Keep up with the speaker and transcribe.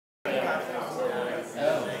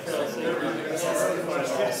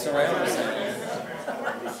Surround sound.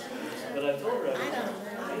 But I told her I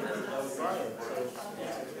was buying, so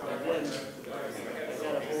again, I got a hold of the guy who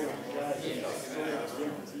sold it to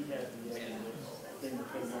him because he had the thing to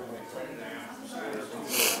put him on my phone.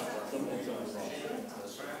 Something's on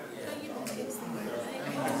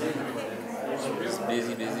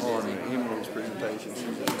Busy. On Emily's presentation, she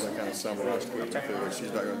does that kind of summarized quick to figure.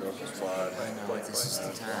 She's not going to go through the slide. I know, this is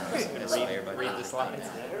the time. That's why everybody Read the slides.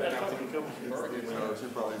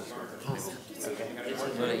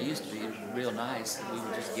 Well, it used to be real nice that we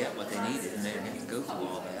would just get what they needed and they didn't have to go through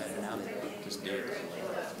all that. And now they just do it.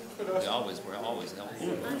 We're always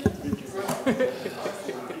helpful.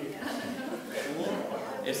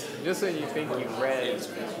 It's Just so you think you read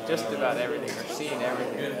just about everything or seen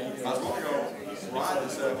everything.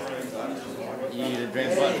 You need to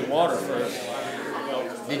drink a bunch of water first.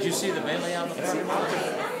 Did you see the Bentley out in the parking lot?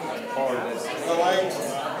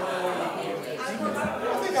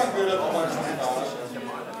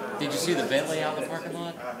 Did you see the Bentley out in the parking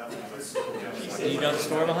lot? Do you know the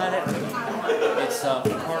story behind it? It's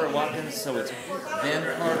Carter Watkins, so it's Ben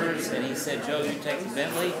Carter's, and he said, Joe, you take the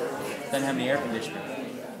Bentley, doesn't have any air conditioning.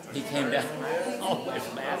 He came down all the way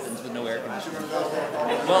from Athens with no air conditioning.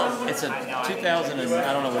 Well, it's a 2000 and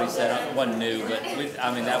I don't know what he said. It wasn't new, but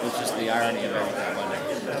I mean that was just the irony of everything, wasn't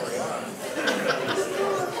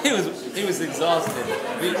it? He was exhausted.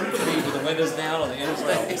 We with the windows down on the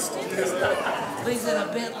interstate. He's in a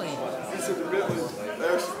Bentley. He's in the Bentley.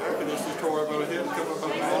 Air conditioning tore about a head and come up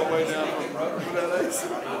all the way down from that ace.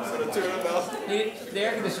 The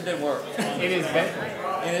air conditioner didn't work. It is Bentley.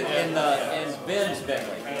 In Ben's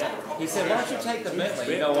Bentley. He said, why don't you take the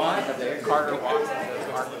Bentley? You know why? Carter Watkins as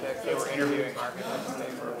architect. They were interviewing architects. They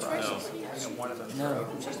were one of them. No.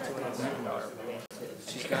 She's $200 million.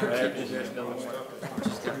 She's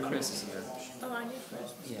got Chris here. Oh, I knew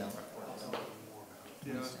Chris. Yeah.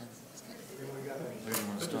 Where do you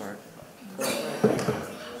want to start?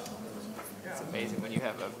 It's amazing when you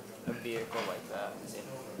have a vehicle like that and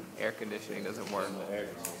air conditioning doesn't work.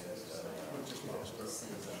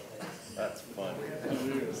 That's funny. It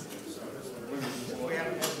is. We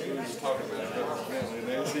were just talking about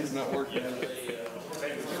it. She's not working.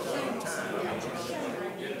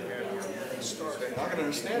 I can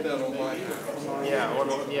understand that on my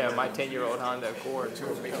Yeah, my 10-year-old Honda Accord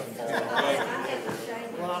will make a fall.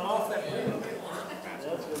 Well, I'm off that.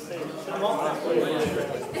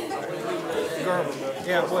 German.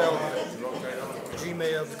 Yeah, well,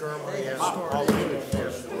 Gmail, German, yeah, all of it.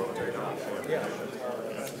 Yeah.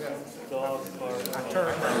 I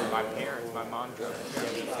turned my parents, my mom drove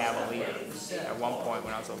a Cavalier at one point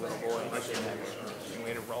when I was a little boy, and we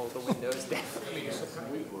had to roll the windows down.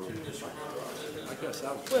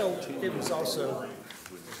 Well, it was also,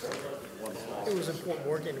 it was important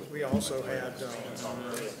working. We also had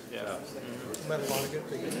met a lot of good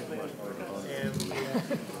people, and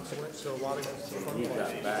went to a lot of fun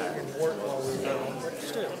places and worked while we were there, but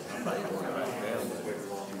still.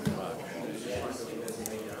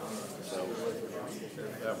 So,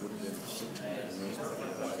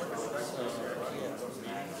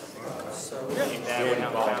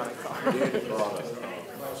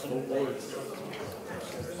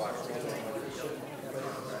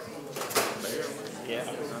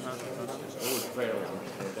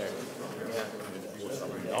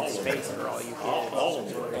 Space for all you kids. Oh,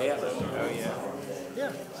 yeah.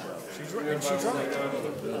 yeah, she's right. And she's right.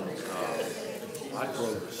 I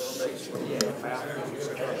drove 6.5 hours.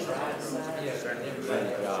 Thank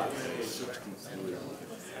God, 63.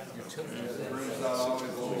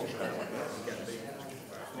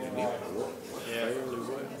 And it worked fairly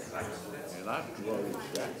well. And I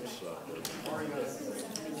drove that sucker about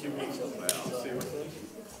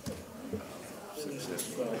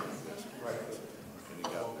 6-7 months. And he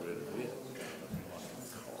got rid of it.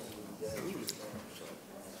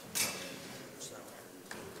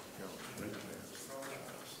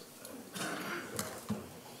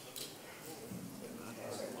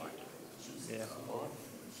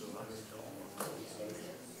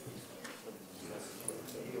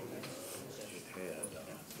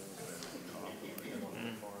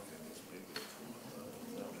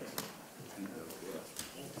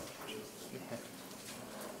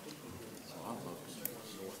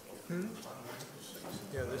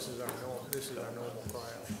 Yeah, this is our normal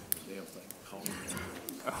crowd.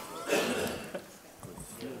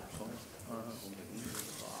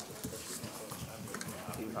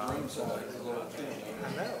 I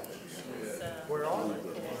know. Where are we?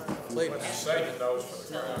 Please. Saving those for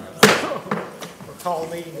the crowd. We'll call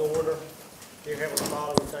meeting order. Dear Heavenly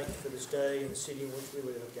Father, we thank you for this day and the city in which we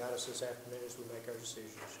live. Guide us this afternoon as we make our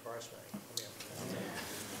decisions. In Christ's name, amen.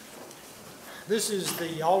 This is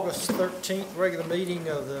the August 13th regular meeting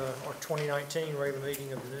of the, or 2019 regular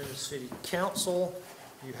meeting of the Newnan City Council.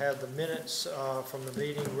 You have the minutes from the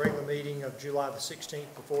meeting, regular meeting of July the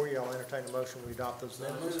 16th before you. I'll entertain a motion. We adopt those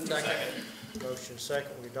minutes. Second. Motion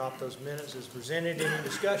second. We adopt those minutes as presented. Any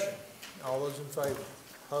discussion? All those in favor?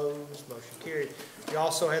 Opposed? Motion carried. You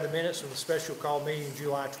also have the minutes from the special call meeting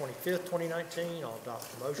July 25th, 2019. I'll adopt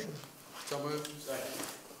the motion. So moved. Second.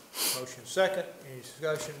 Motion second. Any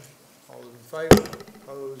discussion? All those in favor?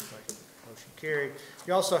 Opposed? Motion carried.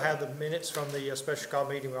 You also have the minutes from the special call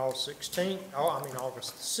meeting August 6th,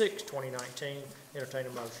 2019. Entertain a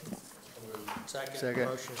motion. Second.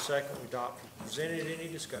 Motion second. We adopt presented. Any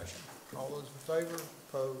discussion? All those in favor?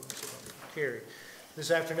 Opposed? Motion carried. This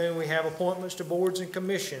afternoon we have appointments to boards and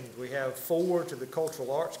commissions. We have 4 to the Cultural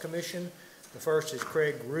Arts Commission. The first is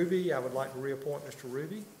Craig Ruby. I would like to reappoint Mr.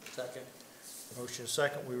 Ruby. Second. Motion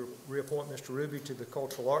second. We reappoint Mr. Ruby to the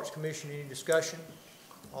Cultural Arts Commission. Any discussion?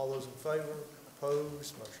 All those in favor?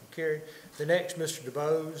 Opposed? Motion carried. The next, Mr.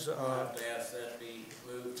 DeBose. I'd have to ask that be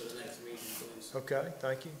moved to the next meeting, please. Okay,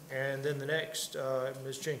 thank you. And then the next,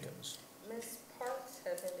 Ms. Jenkins. Ms. Parks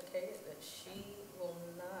has indicated that she will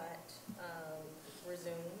not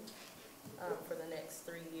resume for the next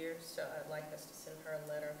 3 years, so I'd like us to send her a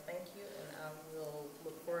letter of thank you, and I will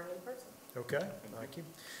look for a new person. Okay, thank you.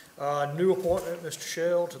 New appointment, Mr.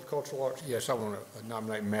 Shell, to the Cultural Arts. Yes, I want to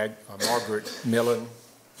nominate Margaret Millen.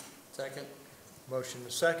 Second. Motion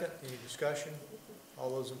is second. Any discussion?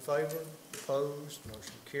 All those in favor? Opposed?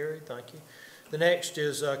 Motion carried. Thank you. The next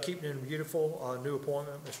is Keeping It Beautiful, new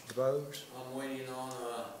appointment, Mr. DeBose. I'm waiting on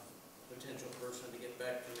a potential person to get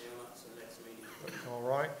back to me on it, so next meeting. All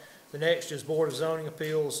right. The next is Board of Zoning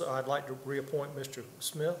Appeals. I'd like to reappoint Mr.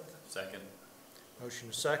 Smith. Second. Motion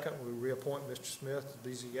is second. We reappoint Mr. Smith to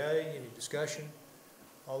BZA. Any discussion?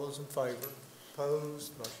 All those in favor?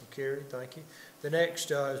 Opposed? Motion carried. Thank you. The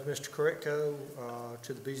next is Mr. Correcto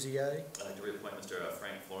to the BZA. I'd like to reappoint Mr.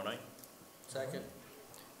 Frank Flournoy. Second.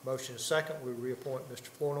 Motion is second. We reappoint Mr.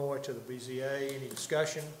 Flournoy to the BZA. Any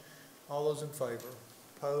discussion? All those in favor?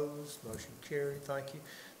 Opposed? Motion carried. Thank you.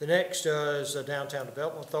 The next is Downtown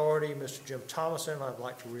Development Authority, Mr. Jim Thomason. I'd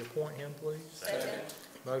like to reappoint him, please. Second.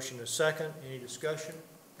 Motion is second. Any discussion?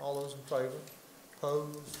 All those in favor?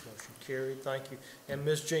 Opposed? Motion carried. Thank you. And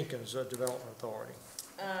Ms. Jenkins, Development Authority.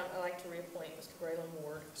 I'd like to reappoint Mr. Braylon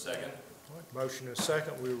Ward. Second. All right. Motion is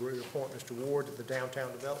second. We reappoint Mr. Ward to the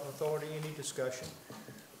Downtown Development Authority. Any discussion?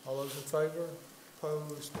 All those in favor?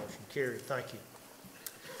 Opposed? Motion carried. Thank you.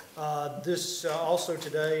 This also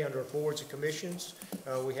today under boards and commissions,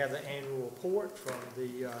 we have the annual report from the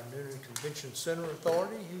Newnan Convention Center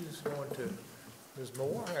Authority. Who's going to? Ms.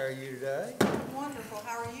 Moore, how are you today? Wonderful.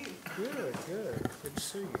 How are you? Good, good. Good to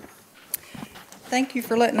see you. Thank you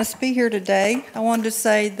for letting us be here today. I wanted to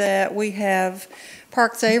say that we have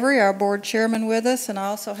Parks Avery, our board chairman, with us, and I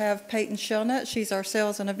also have Peyton Shellnut. She's our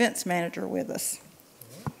sales and events manager with us.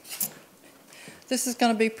 This is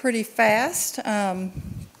going to be pretty fast.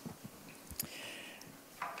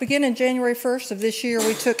 Beginning January 1st of this year,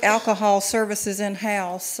 we took alcohol services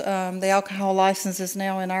in-house. The alcohol license is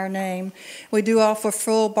now in our name. We do offer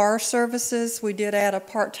full bar services. We did add a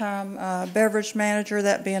part-time beverage manager,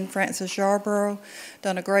 that being Francis Yarborough.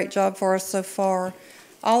 Done a great job for us so far.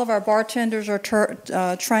 All of our bartenders are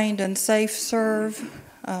trained in safe serve,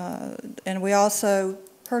 and we also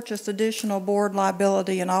purchased additional board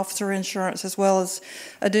liability and officer insurance, as well as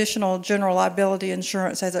additional general liability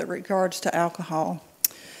insurance as it regards to alcohol.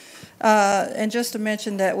 And just to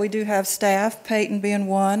mention that we do have staff, Peyton being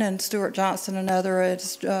one and Stuart Johnson another,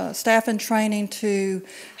 it's staff in training to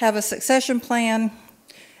have a succession plan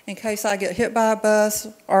in case I get hit by a bus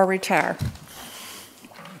or retire.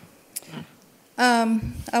 I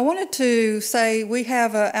wanted to say we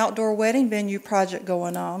have an outdoor wedding venue project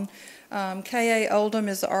going on. K.A. Oldham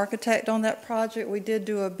is the architect on that project. We did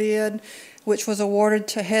do a bid, which was awarded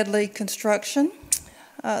to Headley Construction.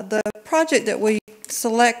 The project that we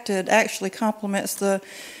selected actually complements the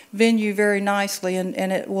venue very nicely, and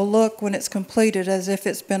it will look when it's completed as if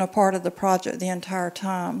it's been a part of the project the entire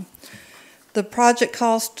time. The project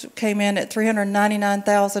cost came in at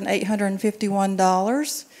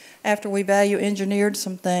 $399,851 after we value engineered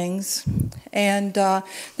some things, and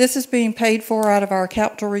this is being paid for out of our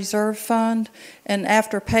capital reserve fund, and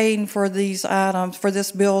after paying for these items for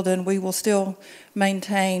this building, we will still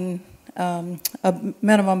maintain a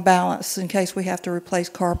minimum balance in case we have to replace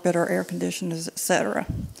carpet or air conditioners, etc.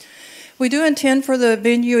 We do intend for the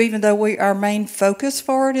venue, even though our main focus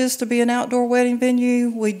for it is to be an outdoor wedding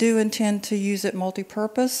venue, we do intend to use it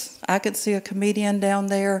multi-purpose. I could see a comedian down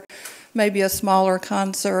there, maybe a smaller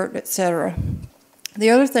concert, etc.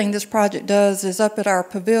 The other thing this project does is up at our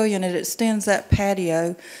pavilion, it extends that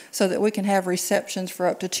patio so that we can have receptions for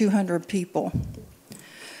up to 200 people.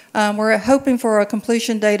 We're hoping for a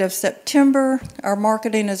completion date of September. Our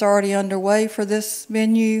marketing is already underway for this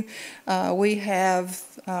venue. We have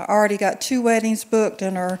already got 2 weddings booked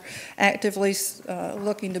and are actively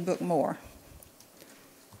looking to book more.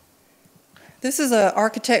 This is an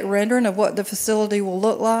architect rendering of what the facility will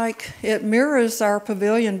look like. It mirrors our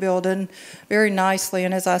pavilion building very nicely,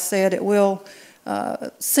 and as I said, it will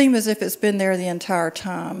seem as if it's been there the entire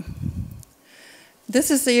time.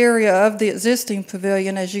 This is the area of the existing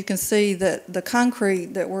pavilion. As you can see, that the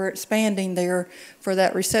concrete that we're expanding there for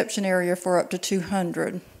that reception area for up to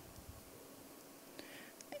 200.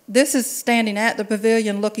 This is standing at the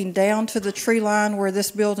pavilion looking down to the tree line where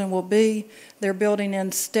this building will be. They're building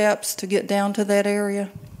in steps to get down to that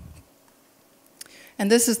area. And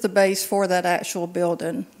this is the base for that actual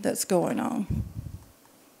building that's going on.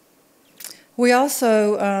 We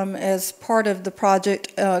also, as part of the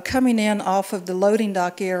project, coming in off of the loading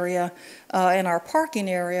dock area and our parking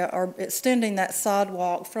area, are extending that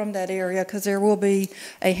sidewalk from that area because there will be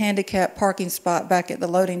a handicap parking spot back at the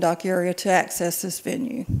loading dock area to access this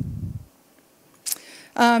venue.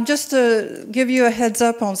 Just to give you a heads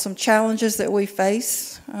up on some challenges that we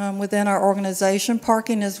face within our organization,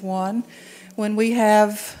 parking is one. When we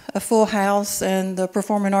have a full house and the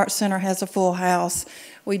Performing Arts Center has a full house,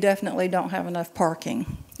 we definitely don't have enough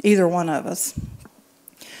parking, either one of us.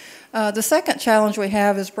 The second challenge we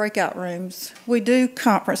have is breakout rooms. We do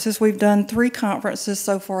conferences. We've done 3 conferences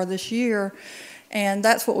so far this year, and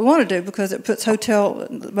that's what we want to do because it puts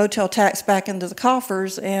motel tax back into the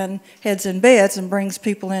coffers and heads in beds and brings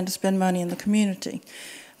people in to spend money in the community.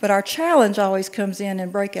 But our challenge always comes in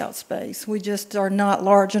breakout space. We just are not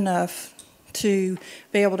large enough to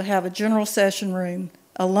be able to have a general session room,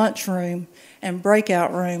 a lunch room, and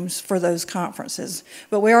breakout rooms for those conferences.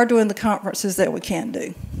 But we are doing the conferences that we can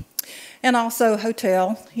do. And also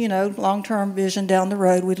hotel, you know, long-term vision down the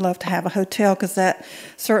road, we'd love to have a hotel because that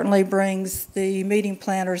certainly brings the meeting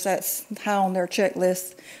planners, that's high on their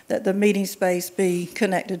checklist, that the meeting space be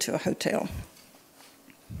connected to a hotel.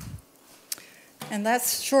 And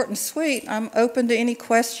that's short and sweet. I'm open to any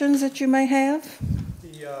questions that you may have.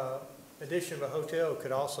 The addition of a hotel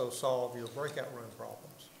could also solve your breakout room problems.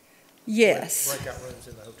 Yes. Breakout rooms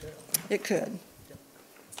in the hotel. It could. Yep.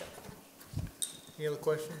 Any other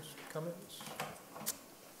questions, comments?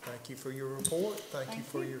 Thank you for your report. Thank you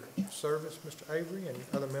for your service, Mr. Avery, and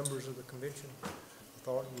other members of the convention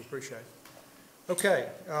authority. We appreciate it. Okay.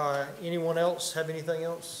 Anyone else have anything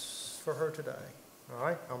else for her today? All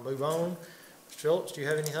right. I'll move on. Mr. Phillips, do you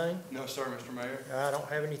have anything? No, sir, Mr. Mayor. I don't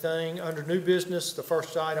have anything. Under new business, the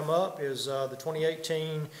first item up is the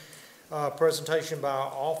 2018 presentation by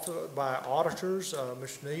auditors.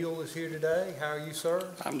 Mr. Neal is here today. How are you, sir?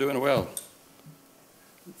 I'm doing well.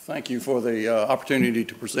 Thank you for the opportunity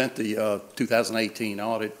to present the 2018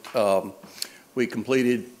 audit. We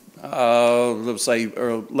completed, let's say,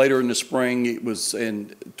 later in the spring. It was,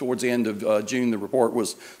 and towards the end of June, the report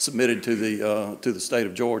was submitted to the state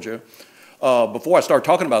of Georgia. Before I start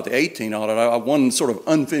talking about the 18 audit, one sort of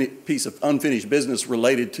piece of unfinished business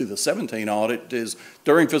related to the 17 audit is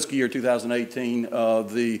during fiscal year 2018,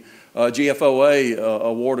 the GFOA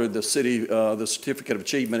awarded the city the Certificate of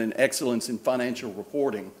Achievement in Excellence in Financial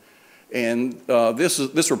Reporting. And this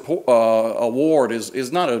award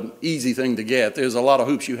is not an easy thing to get. There's a lot of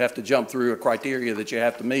hoops you have to jump through, a criteria that you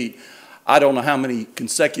have to meet. I don't know how many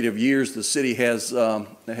consecutive years the city has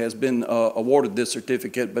been awarded this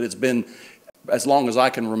certificate, but it's been as long as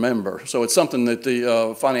I can remember. So it's something that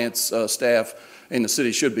the finance staff in the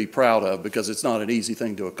city should be proud of because it's not an easy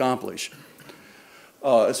thing to accomplish.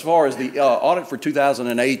 As far as the audit for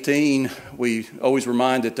 2018, we always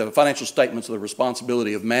remind that the financial statements are the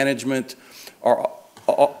responsibility of management.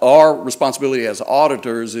 Our responsibility as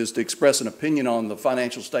auditors is to express an opinion on the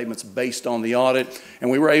financial statements based on the audit,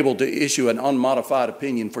 and we were able to issue an unmodified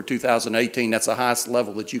opinion for 2018. That's the highest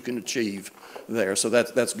level that you can achieve there, so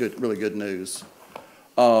that's good, really good news.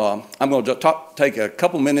 I'm going to take a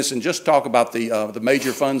couple minutes and just talk about the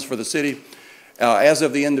major funds for the city. As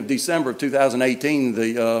of the end of December of 2018,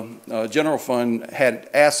 the general fund had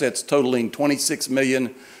assets totaling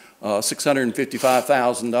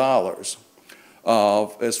 $26,655,000.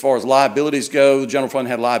 As far as liabilities go, the general fund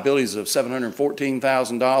had liabilities of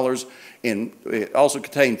 $714,000, and it also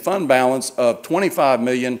contained fund balance of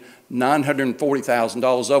 $25,999,000.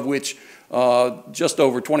 $940,000, of which just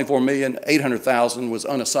over $24,800,000 was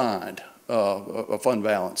unassigned a fund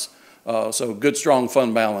balance. So good, strong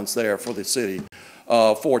fund balance there for the city.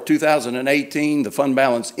 For 2018, the fund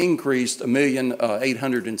balance increased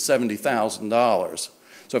 $1,870,000.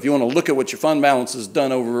 So if you want to look at what your fund balance has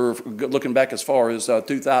done over, looking back as far as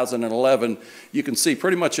 2011, you can see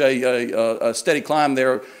pretty much a steady climb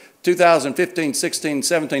there. 2015, 16,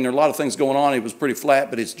 17, there are a lot of things going on. It was pretty flat,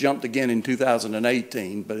 but it's jumped again in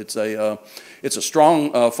 2018. But it's a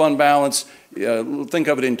strong fund balance. Think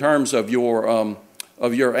of it in terms of your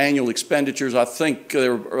annual expenditures. I think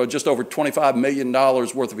there are just over $25 million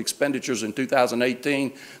worth of expenditures in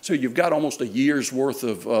 2018. So you've got almost a year's worth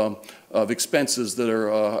of expenses that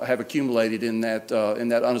are have accumulated in that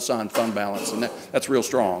unassigned fund balance, and that's real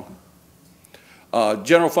strong.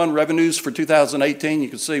 General fund revenues for 2018, you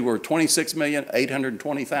can see were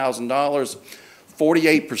 $26,820,000.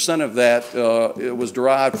 48% of that it was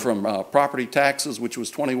derived from property taxes, which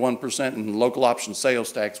was 21%, and local option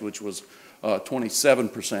sales tax, which was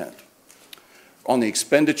 27%. On the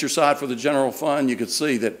expenditure side for the general fund, you could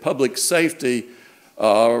see that public safety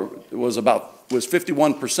was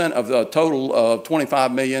 51% of the total of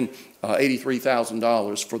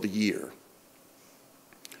 $25,083,000 for the year.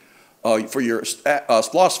 For your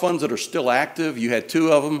SPLOST funds that are still active, you had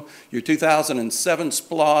two of them. Your 2007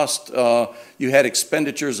 SPLOST, you had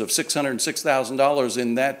expenditures of $606,000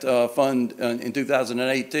 in that fund in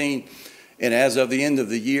 2018. And as of the end of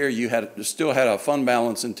the year, you still had a fund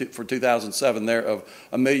balance for 2007 there of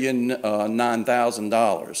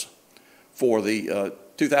 $1,009,000. For the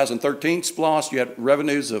 2013 SPLOST, you had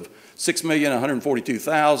revenues of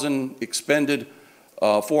 $6,142,000, expended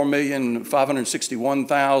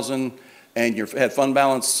 $4,561,000, and you had fund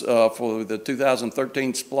balance for the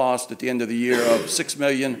 2013 SPLOST at the end of the year of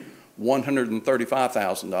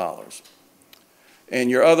 $6,135,000. And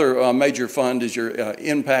your other major fund is your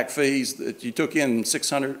impact fees that you took in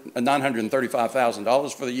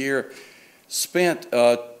 $935,000 for the year, spent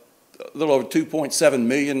a little over $2.7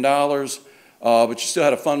 million, but you still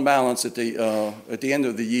had a fund balance at the end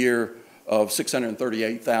of the year of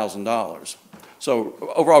 $638,000. So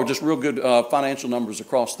overall, just real good financial numbers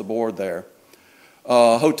across the board there.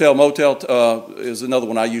 Hotel motel is another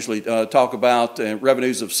one I usually talk about.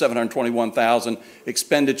 Revenues of $721,000,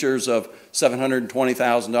 expenditures of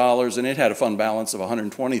 $720,000, and it had a fund balance of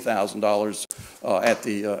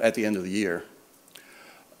 $120,000 at the end of the year.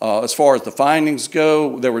 As far as the findings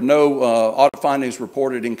go, there were no audit findings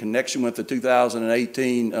reported in connection with the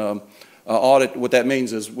 2018 audit. What that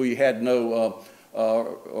means is we had no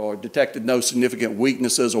or detected no significant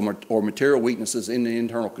weaknesses or material weaknesses in the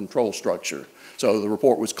internal control structure. So the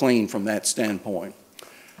report was clean from that standpoint.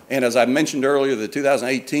 And as I mentioned earlier, the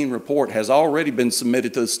 2018 report has already been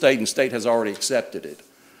submitted to the state, and the state has already accepted it.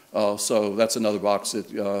 So that's another box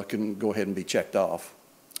that can go ahead and be checked off.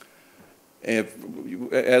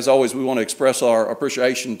 As always, we want to express our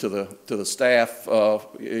appreciation to the staff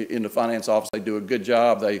in the finance office. They do a good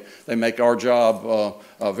job. They make our job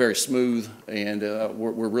very smooth, and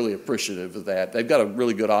we're really appreciative of that. They've got a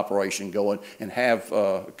really good operation going, and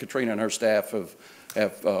Katrina and her staff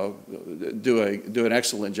do an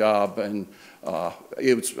excellent job. And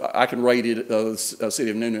I can rate it, the city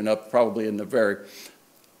of Newnan up probably in the very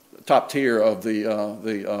top tier of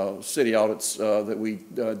the city audits that we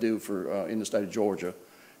do for in the state of Georgia,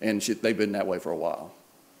 and they've been that way for a while.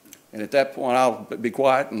 And at that point, I'll be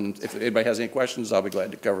quiet, and if anybody has any questions, I'll be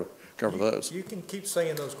glad to cover those. You can keep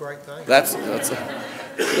saying those great things.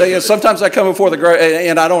 Sometimes I come before the great,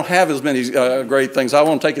 and I don't have as many great things. I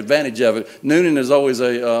want to take advantage of it. Newnan is always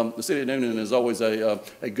the city of Newnan is always a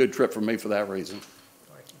good trip for me for that reason.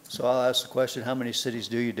 So I'll ask the question: how many cities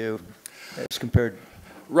do you do as compared?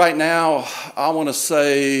 Right now, I want to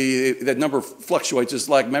say that number fluctuates. It's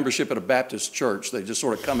like membership at a Baptist church. They just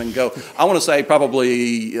sort of come and go. I want to say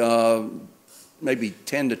probably maybe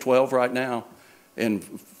 10 to 12 right now. And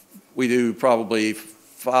we do probably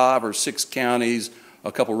 5 or 6 counties,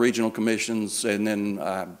 a couple regional commissions, and then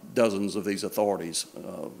dozens of these authorities.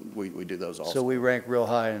 We do those also. So we rank real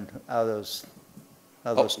high out of those.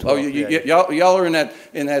 Y'all are in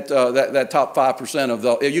that top 5% of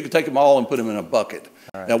the. You could take them all and put them in a bucket.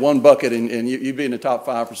 Right. Now one bucket, and you'd be in the top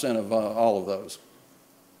 5% of all of those.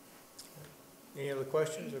 Any other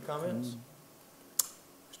questions or comments?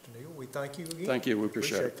 Mr. Neal, we thank you again. Thank you. We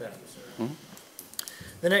appreciate that. Mm-hmm.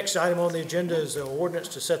 The next item on the agenda is the ordinance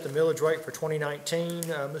to set the millage rate for 2019.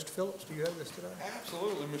 Mr. Phillips, do you have this today?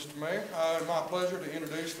 Absolutely, Mr. Mayor. It's my pleasure to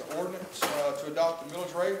introduce the ordinance to adopt the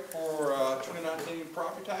millage rate for 2019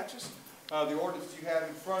 property taxes. The ordinance you have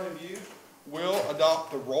in front of you will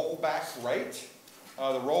adopt the rollback rate.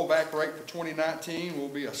 The rollback rate for 2019 will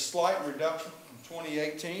be a slight reduction from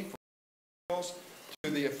 2018 for mills to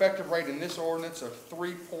the effective rate in this ordinance of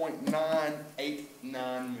 3.989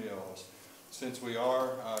 mills. Since we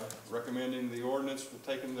are recommending the ordinance for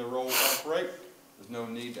taking the rollback rate, there's no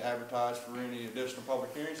need to advertise for any additional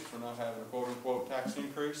public hearings since we're not having a quote-unquote tax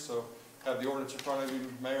increase. So have the ordinance in front of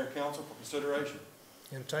you, Mayor and Council, for consideration.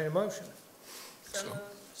 Entertain a motion. So moved.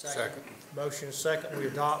 Second. Motion is second. We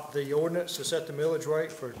adopt the ordinance to set the millage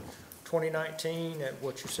rate for 2019 at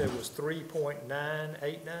what you said was 3.989?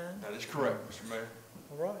 That is correct, Mr. Mayor.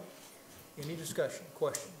 All right. Any discussion,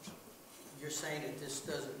 questions? You're saying that this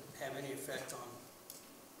doesn't have any effect on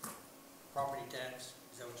property tax?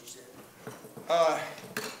 Is that what you said?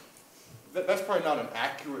 That's probably not an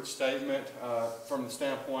accurate statement from the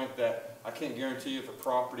standpoint that I can't guarantee if a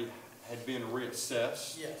property had been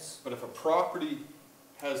reassessed. Yes. But if a property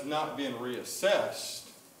has not been reassessed,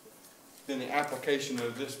 then the application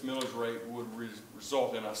of this millage rate would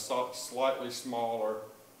result in a slightly smaller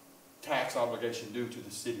tax obligation due to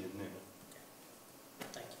the city of Newnan.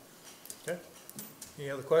 Thank you. Okay.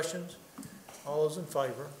 Any other questions? All those in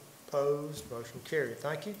favor? Opposed? Motion carried.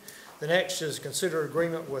 Thank you. The next is consider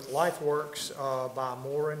agreement with LifeWorks by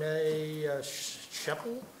Morene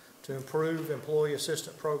Sheppel to improve employee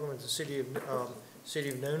assistance program in the city of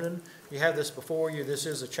Newnan. You have this before you. This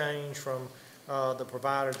is a change from the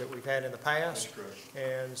provider that we've had in the past. That's correct.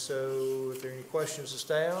 And so if there are any questions to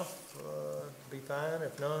staff, be fine.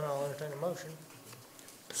 If none, I'll entertain a motion.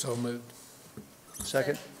 So moved.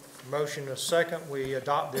 Second? Motion is second. We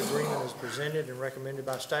adopt the agreement as presented and recommended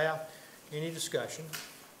by staff. Any discussion?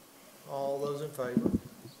 All those in favor?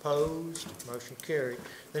 Opposed? Motion carried.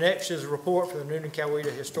 The next is a report from the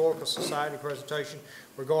Newnan-Coweta Historical Society presentation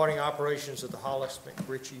regarding operations at the Hollis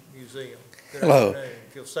McRitchie Museum. Good Hello. afternoon.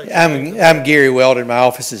 If you'll state your name. I'm Gary Weldon. My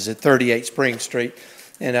office is at 38 Spring Street,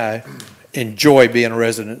 and I enjoy being a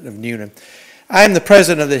resident of Newnan. I am the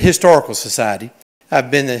president of the Historical Society.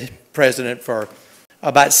 I've been the president for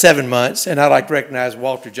about 7 months, and I'd like to recognize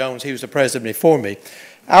Walter Jones. He was the president before me.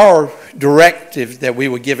 Our directive that we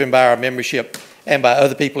were given by our membership and by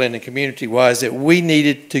other people in the community was that we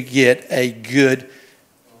needed to get a good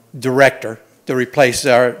director to replace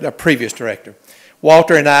our previous director.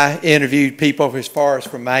 Walter and I interviewed people as far as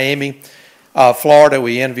from Miami, Florida.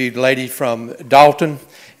 We interviewed a lady from Dalton,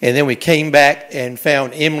 and then we came back and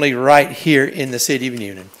found Emily right here in the city of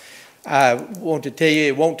Newnan. I want to tell you,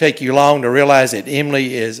 it won't take you long to realize that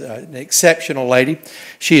Emily is an exceptional lady.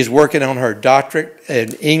 She is working on her doctorate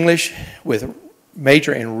in English with a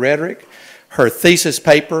major in rhetoric. Her thesis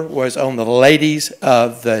paper was on the ladies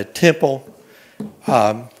of the Temple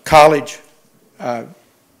College.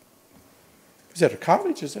 Is that a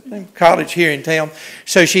college? Is that the name? College here in town.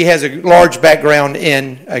 So she has a large background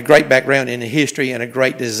a great background in the history and a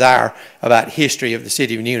great desire about history of the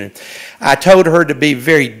city of Newnan. I told her to be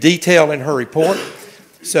very detailed in her report.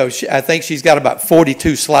 So I think she's got about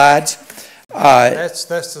 42 slides. That's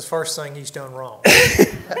the first thing he's done wrong.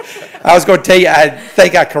 I was going to tell you, I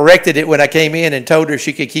think I corrected it when I came in and told her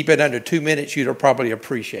she could keep it under 2 minutes. You'd probably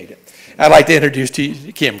appreciate it. I'd like to introduce to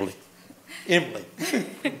you Kimberly. Emily.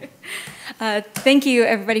 Thank you,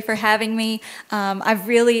 everybody, for having me. I've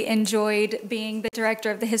really enjoyed being the director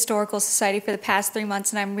of the Historical Society for the past 3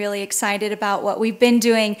 months, and I'm really excited about what we've been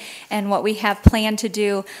doing and what we have planned to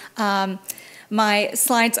do. My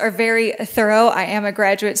slides are very thorough. I am a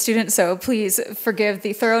graduate student, so please forgive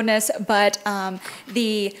the thoroughness, but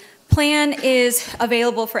the plan is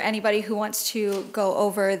available for anybody who wants to go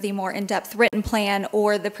over the more in-depth written plan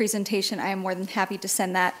or the presentation. I am more than happy to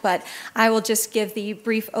send that, but I will just give the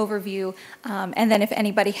brief overview, and then if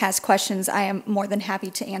anybody has questions, I am more than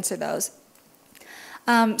happy to answer those.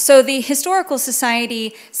 So the Historical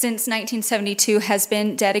Society since 1972 has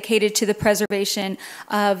been dedicated to the preservation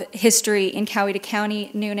of history in Coweta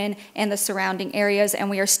County, Newnan, and the surrounding areas, and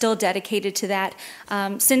we are still dedicated to that.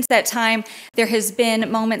 Since that time, there has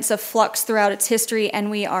been moments of flux throughout its history,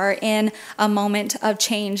 and we are in a moment of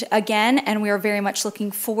change again, and we are very much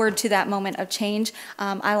looking forward to that moment of change.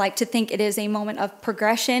 I like to think it is a moment of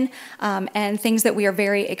progression and things that we are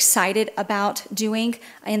very excited about doing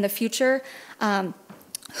in the future.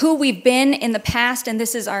 Who we've been in the past, and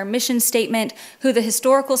this is our mission statement, who the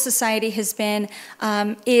Historical Society has been,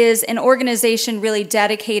 is an organization really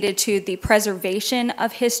dedicated to the preservation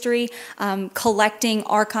of history, collecting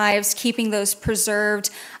archives, keeping those preserved,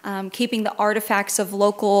 keeping the artifacts of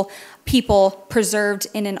local people preserved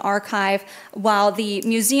in an archive, while the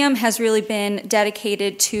museum has really been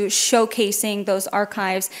dedicated to showcasing those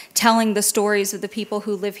archives, telling the stories of the people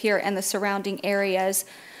who live here and the surrounding areas.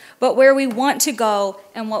 But where we want to go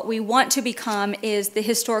and what we want to become is the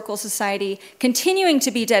Historical Society continuing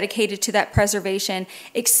to be dedicated to that preservation,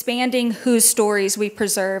 expanding whose stories we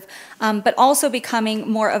preserve, but also becoming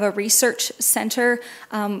more of a research center.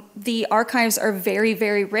 The archives are very,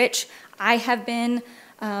 very rich. I have been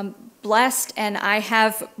blessed, and I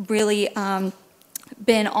have really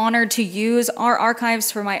been honored to use our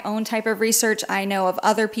archives for my own type of research. I know of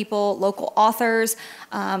other people, local authors,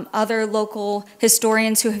 other local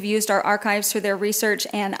historians who have used our archives for their research,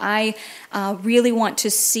 and I really want to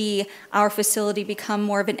see our facility become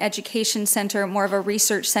more of an education center, more of a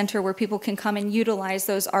research center where people can come and utilize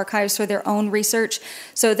those archives for their own research.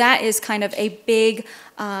 So that is kind of a big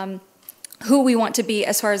who we want to be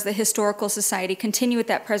as far as the Historical Society, continue with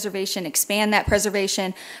that preservation, expand that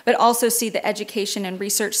preservation, but also see the education and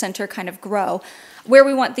research center kind of grow. Where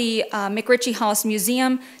we want the McRitchie Hollis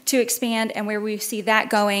Museum to expand and where we see that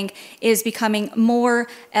going is becoming more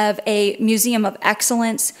of a museum of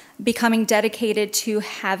excellence, becoming dedicated to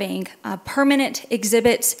having permanent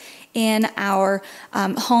exhibits in our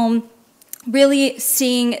home, really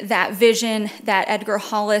seeing that vision that Edgar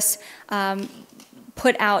Hollis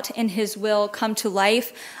put out in his will come to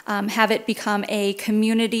life, have it become a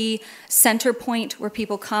community center point where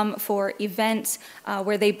people come for events,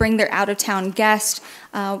 where they bring their out-of-town guests,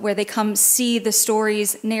 where they come see the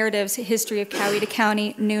stories, narratives, history of Coweta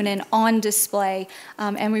County, Newnan on display,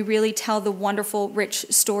 and we really tell the wonderful, rich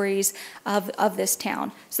stories of this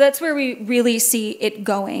town. So that's where we really see it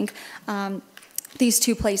going, these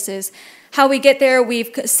two places. How we get there, we've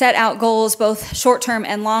set out goals, both short-term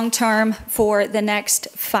and long-term, for the next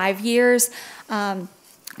 5 years.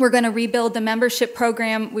 We're going to rebuild the membership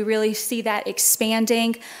program. We really see that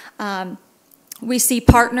expanding. We see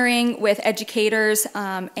partnering with educators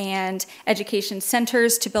and education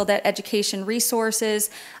centers to build out education resources.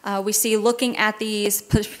 We see looking at these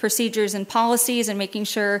procedures and policies and making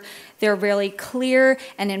sure they're really clear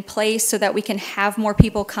and in place so that we can have more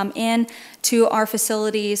people come in to our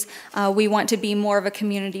facilities. We want to be more of a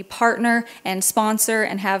community partner and sponsor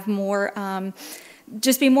and have more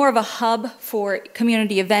just be more of a hub for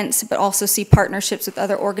community events, but also see partnerships with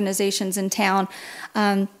other organizations in town.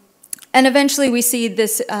 And eventually we see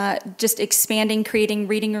this just expanding, creating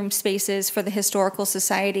reading room spaces for the Historical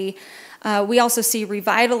Society. We also see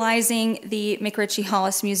revitalizing the McRitchie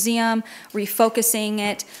Hollis Museum, refocusing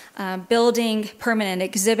it, building permanent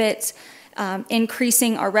exhibits,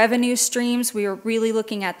 increasing our revenue streams. We are really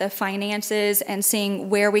looking at the finances and seeing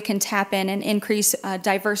where we can tap in and increase,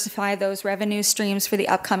 diversify those revenue streams for the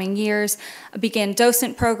upcoming years. Begin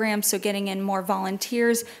docent programs, so getting in more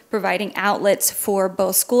volunteers, providing outlets for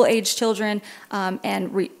both school-age children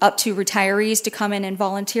and up to retirees to come in and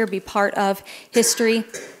volunteer, be part of history.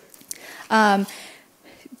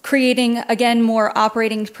 Creating, again, more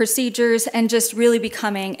operating procedures and just really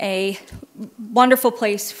becoming a wonderful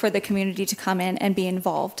place for the community to come in and be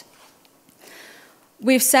involved.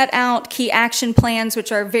 We've set out key action plans,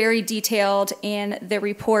 which are very detailed in the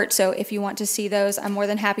report, so if you want to see those, I'm more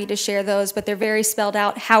than happy to share those, but they're very spelled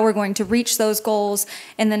out how we're going to reach those goals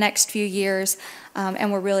in the next few years,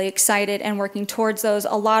 and we're really excited and working towards those.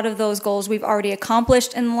 A lot of those goals we've already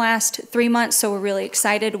accomplished in the last 3 months, so we're really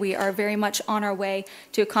excited. We are very much on our way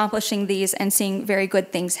to accomplishing these and seeing very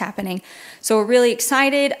good things happening. So we're really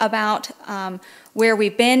excited about where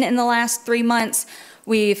we've been in the last 3 months.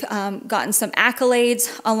 We've gotten some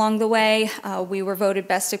accolades along the way. We were voted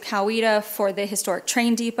Best of Coweta for the Historic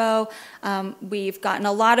Train Depot. We've gotten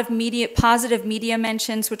a lot of positive media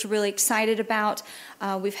mentions, which we're really excited about.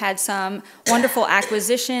 We've had some wonderful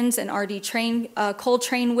acquisitions, an RD train, coal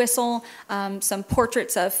train whistle, some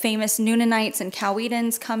portraits of famous Newnan and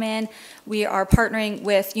Cowetans come in. We are partnering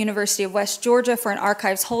with University of West Georgia for an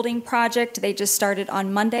archives holding project. They just started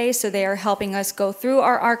on Monday, so they are helping us go through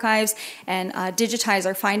our archives and digitize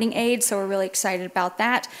our finding aids, so we're really excited about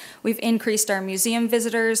that. We've increased our museum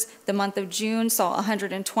visitors. The month of June saw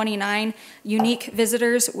 129 unique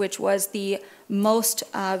visitors, which was the most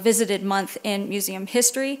visited month in museum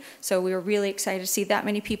history, so we were really excited to see that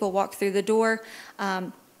many people walk through the door.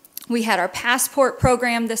 We had our passport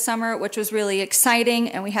program this summer, which was really exciting,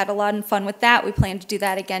 and we had a lot of fun with that. We plan to do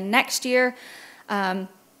that again next year.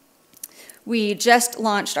 We just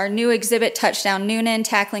launched our new exhibit, Touchdown Newnan,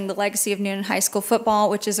 tackling the legacy of Newnan High School football,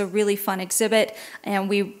 which is a really fun exhibit. And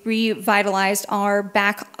we revitalized our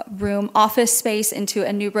back room office space into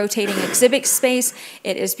a new rotating exhibit space.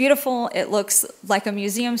 It is beautiful. It looks like a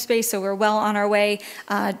museum space, so we're well on our way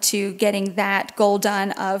to getting that goal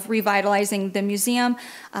done of revitalizing the museum.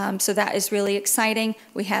 So that is really exciting.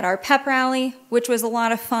 We had our pep rally, which was a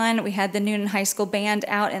lot of fun. We had the Newnan High School band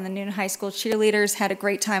out, and the Newnan High School cheerleaders had a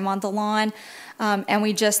great time on the lawn. And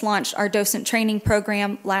we just launched our docent training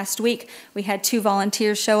program last week. We had 2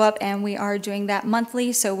 volunteers show up, and we are doing that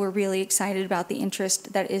monthly, so we're really excited about the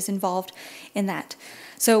interest that is involved in that.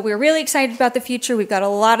 So we're really excited about the future. We've got a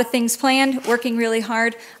lot of things planned, working really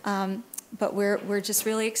hard, but we're just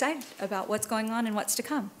really excited about what's going on and what's to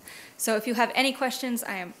come. So if you have any questions,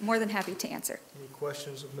 I am more than happy to answer. Any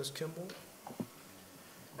questions of Ms. Kimball?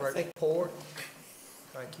 Great report.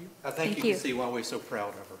 Thank you. I think you can see why we're so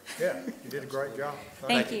proud of her. Yeah, you did a great job.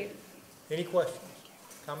 Thank you. Any questions,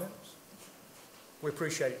 comments? We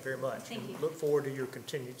appreciate it very much. Thank you. Look forward to your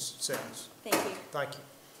continued success. Thank you. Thank you.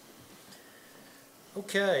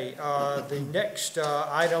 Okay, the next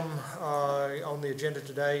item on the agenda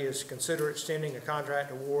today is consider extending a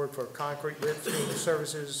contract award for concrete lifting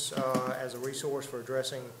services as a resource for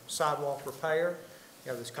addressing sidewalk repair. You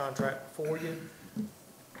have this contract before you.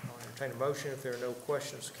 I'll entertain a motion if there are no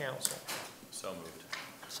questions, council. So moved.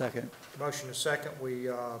 Second. Motion is second. We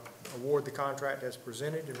award the contract as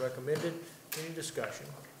presented and recommended. Any discussion?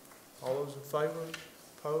 All those in favor?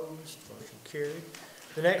 Opposed? Motion carried.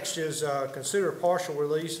 The next is consider a partial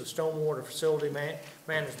release of stormwater facility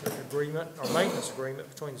management agreement or maintenance agreement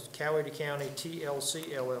between the Coweta County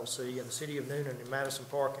TLC LLC and the City of Newnan and Madison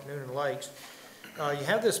Park at Newnan Lakes. You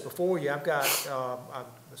have this before you. I've got, I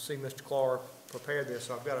see Mr. Clark prepared this,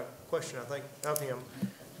 so I've got a question, I think, of him.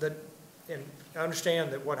 And I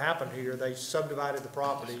understand that what happened here, they subdivided the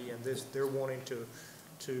property and they're wanting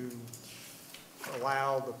to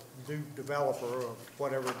allow the new developer of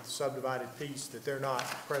whatever subdivided piece that they're not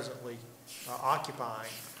presently occupying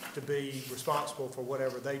to be responsible for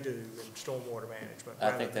whatever they do in stormwater management.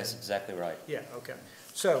 I think that's exactly right. Yeah, okay.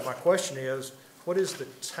 So my question is, what is the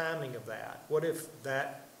timing of that? What if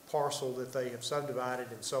that parcel that they have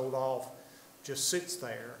subdivided and sold off just sits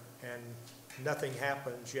there and nothing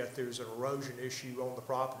happens, yet there's an erosion issue on the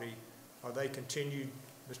property? Are they continued?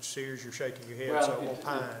 Mr. Sears, you're shaking your head, so on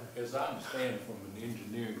pine. As I understand from an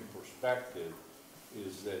engineering perspective,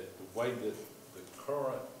 is that the way that the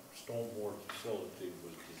current stormwater facility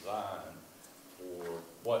was designed for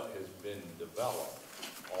what has been developed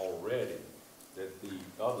already, that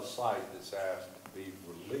the other site that's asked to be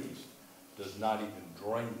released does not even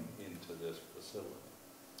drain into this facility.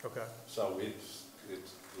 Okay. So it's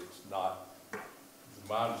not,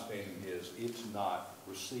 my understanding is it's not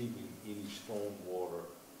receiving any stormwater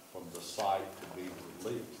from the site to be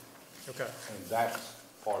released. Okay. And that's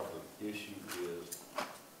part of the issue is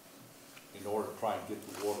in order to try and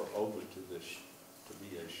get the water over to this, to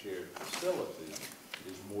be a shared facility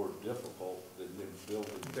is more difficult than them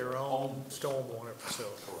building their own stormwater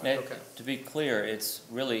facility. Now, okay. To be clear, it's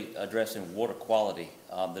really addressing water quality.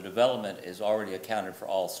 The development is already accounted for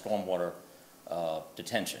all stormwater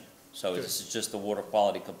detention. So Good. This is just the water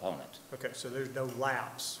quality component. Okay, so there's no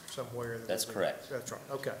lapse somewhere. That's correct. That's right.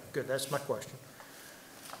 Okay, good. That's my question.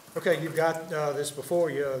 Okay, you've got this before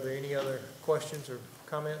you. Are there any other questions or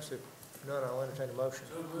comments? If none, I'll entertain a motion.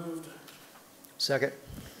 So moved. Second.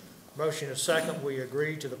 Motion is second. We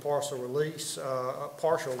agree to the partial release of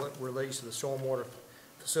the stormwater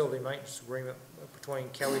facility maintenance agreement between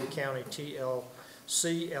Coweta County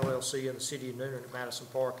TLC LLC and the City of Newnan at Madison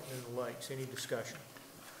Park and Newnan Lakes. Any discussion?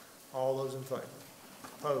 All those in favor?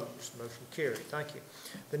 Opposed? Motion carried. Thank you.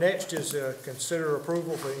 The next is consider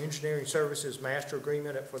approval for the engineering services master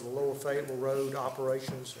agreement for the Lower Fayetteville Road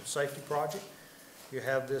Operations and Safety Project. You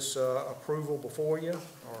have this approval before you,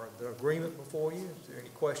 or the agreement before you. Is there any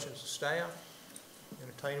questions to staff?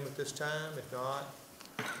 Entertain them at this time. If not,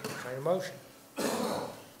 entertain a motion.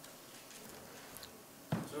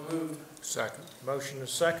 So moved. Second. Motion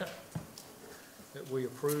is second that we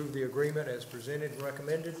approve the agreement as presented and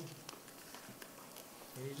recommended.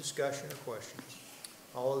 Any discussion or questions?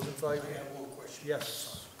 All those in favor? I have one question.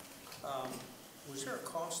 Yes. Was there a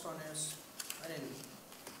cost on this? I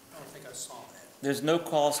don't think I saw that. There's no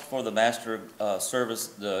cost for the master service,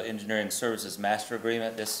 the engineering services master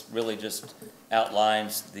agreement. This really just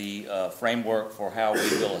outlines the framework for how we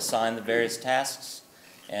will assign the various tasks.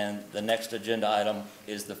 And the next agenda item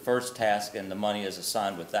is the first task, and the money is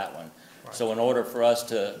assigned with that one. Right. So in order for us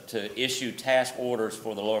to issue task orders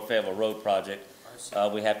for the Lower Fayetteville Road project,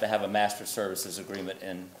 we have to have a master services agreement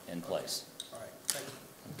in place. All right, thank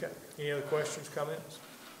you. Okay. Any other questions, comments?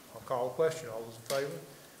 I'll call the question. All those in favor?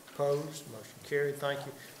 Opposed? Motion carried. Thank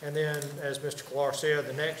you. And then, as Mr. Clark said,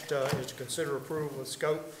 the next is to consider approval of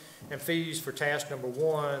scope and fees for task number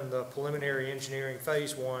 1, the preliminary engineering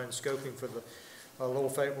phase 1, scoping for the Lower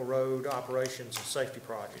Fayetteville Road Operations and Safety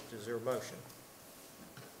Project. Is there a motion?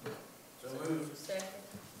 So moved. Second.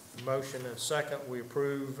 Motion and second, we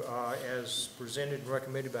approve as presented and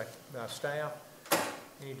recommended by staff.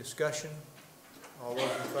 Any discussion? All those in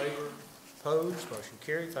favor? Opposed? Motion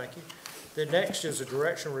carried. Thank you. The next is a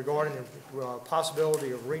direction regarding the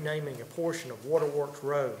possibility of renaming a portion of Waterworks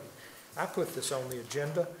Road. I put this on the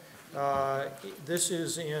agenda. This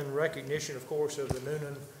is in recognition, of course, of the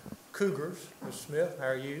Newnan Cougars. Mr. Smith, how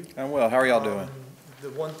are you? I'm well. How are y'all doing?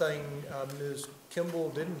 The one thing Ms. Kimball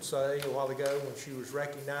didn't say a while ago when she was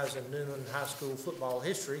recognizing Newnan High School football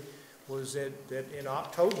history was that in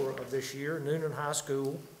October of this year, Newnan High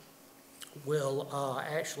School will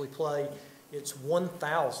actually play its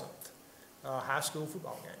 1,000th high school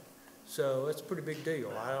football game. So it's a pretty big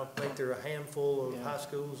deal. I don't think there are a handful of high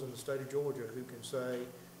schools in the state of Georgia who can say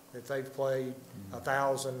that they've played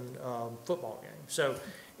 1,000 football games. So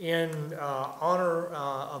in honor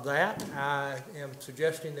of that, I am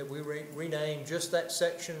suggesting that we rename just that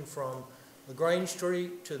section from LaGrange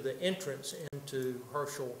Street to the entrance into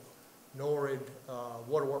Herschel Norrid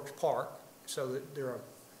Waterworks Park, so that there are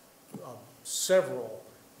several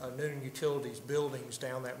Newnan Utilities buildings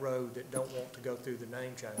down that road that don't want to go through the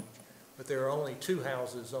name change. But there are only 2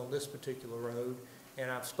 houses on this particular road,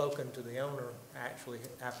 and I've spoken to the owner, actually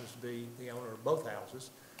happens to be the owner of both houses,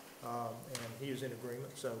 and he is in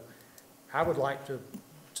agreement. So I would like to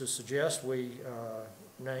suggest we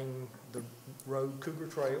name the road Cougar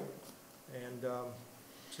Trail and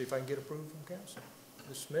see if I can get approval from council.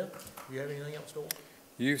 Ms. Smith, do you have anything else to add?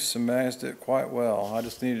 You've summarized it quite well. I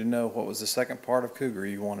just needed to know what was the second part of Cougar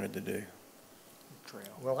you wanted to do. Trail.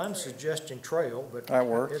 Well, I'm suggesting trail, but that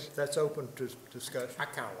works. That's open to discussion. I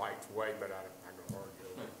kind of liked way, but I don't argue.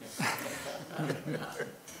 I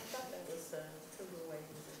thought that was Cougar Way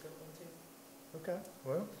was a good one too. Okay,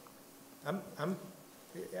 well, I'm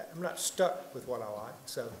not stuck with what I like,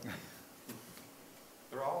 so.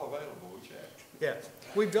 They're all available, we checked. Yeah,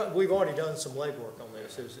 we've already done some legwork on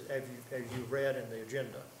this, as you read in the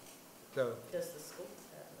agenda. So. Does the schools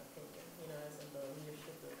have an opinion, as in the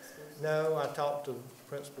leadership of the schools? No, I talked to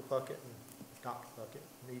Principal Puckett and Dr. Puckett,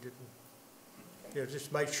 needed,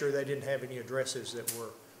 just made sure they didn't have any addresses that were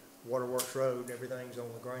Waterworks Road, everything's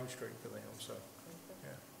on LaGrange Street for them, so, yeah.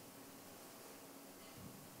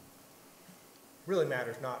 Really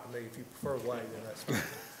matters not to me. If you prefer Way, then that's fine.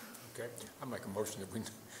 Okay, I make a motion that we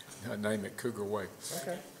name it Cougar Way.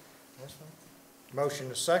 Okay, that's fine. Motion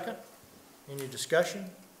is second. Any discussion?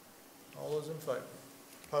 All those in favor?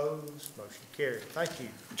 Opposed? Motion carried. Thank you.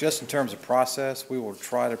 Just in terms of process, we will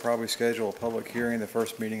try to probably schedule a public hearing the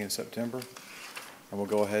first meeting in September. And we'll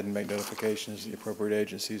go ahead and make notifications to the appropriate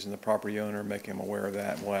agencies and the property owner, make them aware of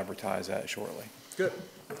that, and we'll advertise that shortly. Good.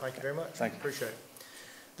 Thank you very much. Thank you. Appreciate it.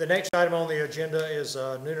 The next item on the agenda is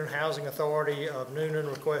Newnan Housing Authority of Newnan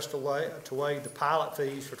request to waive the pilot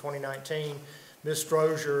fees for 2019. Ms.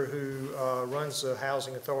 Strozier, who runs the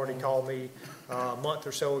Housing Authority, called me a month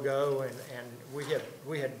or so ago, and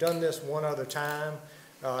we had done this one other time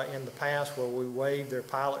in the past where we waived their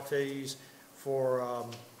pilot fees for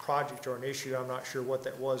project or an issue. I'm not sure what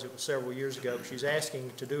that was. It was several years ago. She's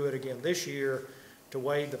asking to do it again this year to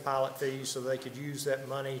waive the pilot fees so they could use that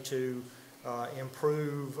money to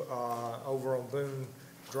improve over on Boone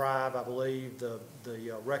Drive, I believe, the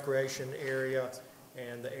recreation area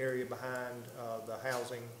and the area behind the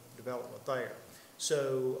housing development there.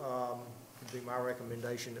 So it'd be my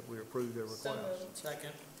recommendation that we approve their request.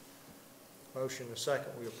 Second. Motion and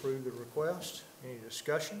second, we approve the request. Any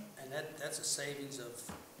discussion? And that's a savings of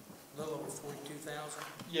a little over 42,000?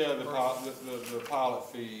 Yeah, the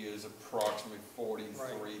pilot fee is approximately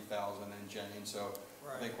 43,000 and change, so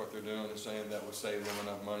I think what they're doing is saying that would save them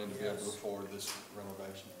enough money to be able to afford this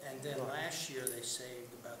renovation. And then last year they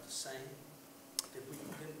saved about the same. Didn't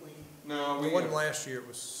we? No, it wasn't last year, it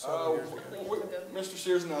was several years ago. Mr.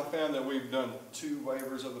 Sears and I found that we've done 2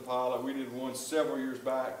 waivers of the pilot. We did one several years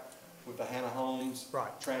back with the Hannah Homes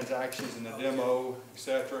transactions and the demo,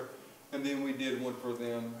 etc. And then we did one for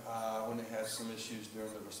them when they had some issues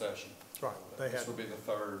during the recession. Right. This will be the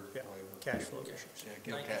third waiver. Cash flow issues. Yeah,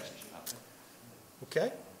 get cash issues.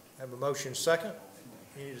 Okay, I have a motion second.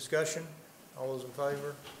 Any discussion? All those in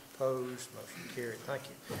favor? Opposed? Motion carried. Thank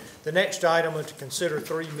you. The next item is to consider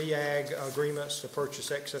 3 MEAG agreements to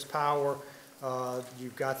purchase excess power.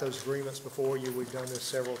 You've got those agreements before you. We've done this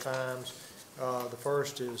several times. The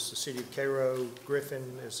first is the City of Cairo.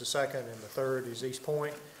 Griffin is the second, and the third is East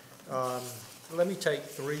Point. Let me take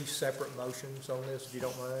 3 separate motions on this, if you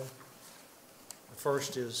don't mind. The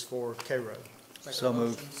first is for Cairo. So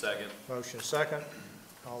moved. Second. Motion second.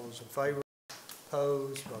 All those in favor?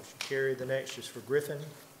 Opposed? Motion carried. The next is for Griffin.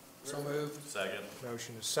 So moved. Second.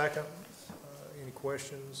 Motion is second. Any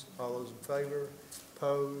questions? All those in favor?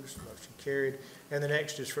 Opposed? Motion carried. And the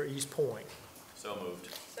next is for East Point. So moved.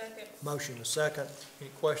 Second. Motion is second. Any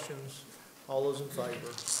questions? All those in favor?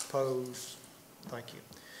 Opposed? Thank you.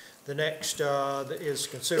 The next is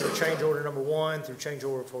consider change order number 1 through change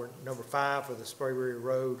order for number 5 for the Sprayberry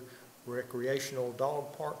Road Recreational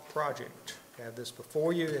Dog Park Project. Have this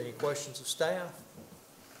before you. Any questions of staff?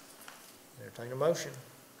 Entertain a motion.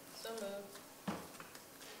 So moved.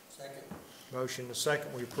 Second. Motion is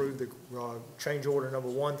second. We approve the change order number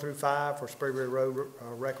 1 through 5 for Sprayberry Road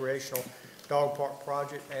Recreational Dog Park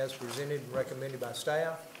Project as presented and recommended by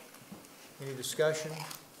staff. Any discussion?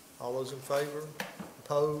 All those in favor?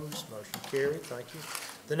 Opposed? Motion carried. Thank you.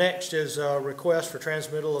 The next is a request for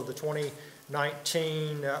transmittal of the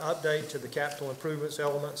 2019 update to the Capital Improvements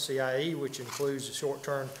Element, CIE, which includes the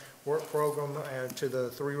short-term work program and to the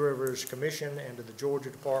Three Rivers Commission and to the Georgia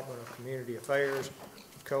Department of Community Affairs.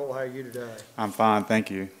 Cole, how are you today? I'm fine,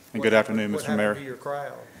 thank you. And good afternoon, Mr. Mayor. What happened to your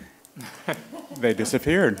crowd? They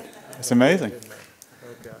disappeared. It's amazing.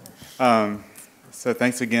 Okay. So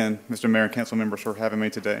thanks again, Mr. Mayor and council members, for having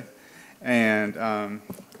me today. And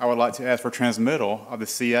I would like to ask for transmittal of the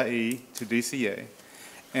CIE to DCA.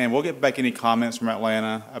 And we'll get back any comments from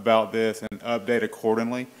Atlanta about this and update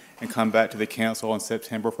accordingly and come back to the council in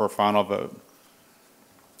September for a final vote.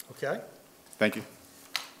 Okay. Thank you.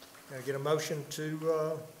 Can I get a motion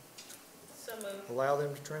to So moved. allow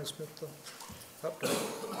them to transmit the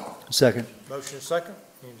update? Second. Motion is second.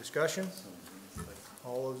 Any discussion?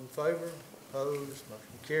 All those in favor? Opposed?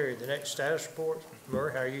 Motion carried. The next status report. Mr.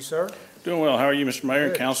 Murray, how are you, sir? Doing well. How are you, Mr. Mayor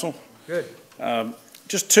and Good. Council? Good.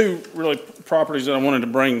 Just two really properties that I wanted to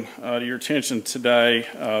bring to your attention today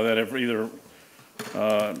that have either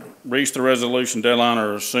reached the resolution deadline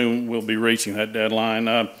or soon will be reaching that deadline.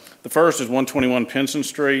 The first is 121 Pinson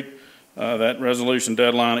Street. That resolution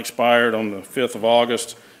deadline expired on the 5th of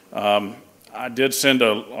August. I did send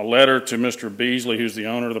a letter to Mr. Beasley, who's the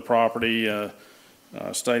owner of the property,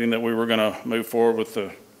 stating that we were going to move forward with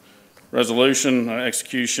the resolution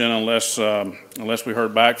execution unless we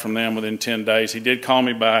heard back from them within 10 days. He did call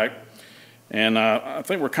me back, and I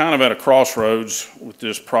think we're kind of at a crossroads with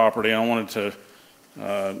this property. I wanted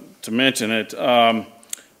to mention it.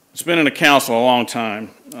 It's been in the council a long time,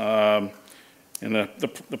 and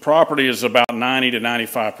the property is about 90 to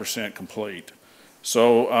 95% complete.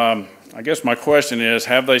 So I guess my question is,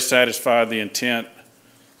 have they satisfied the intent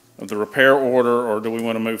of the repair order, or do we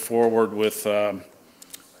want to move forward with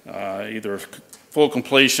either full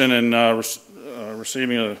completion and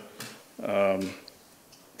receiving a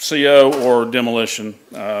CO or demolition?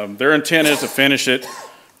 Their intent is to finish it,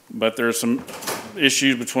 but there's some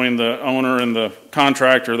issues between the owner and the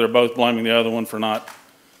contractor. They're both blaming the other one for not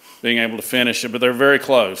being able to finish it, but they're very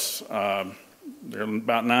close. They're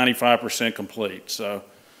about 95% complete. So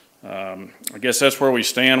I guess that's where we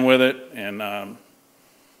stand with it, and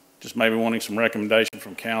just maybe wanting some recommendation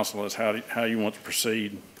from council as how you want to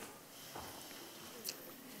proceed.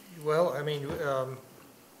 Well, I mean,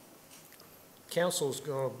 council's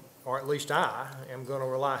going to, or at least I am going to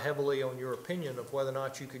rely heavily on your opinion of whether or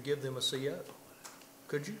not you could give them a CO.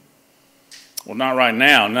 Could you? Well, not right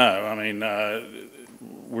now, no. I mean,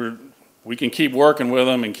 we can keep working with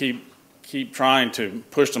them and keep trying to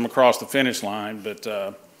push them across the finish line, but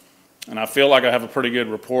and I feel like I have a pretty good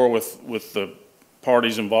rapport with the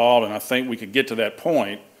parties involved, and I think we could get to that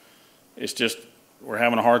point. It's just we're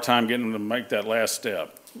having a hard time getting them to make that last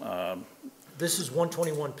step. This is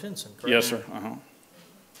 121 Pinson, correct? Yes, sir.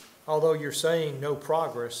 Although you're saying no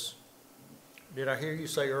progress, did I hear you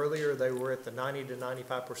say earlier they were at the 90 to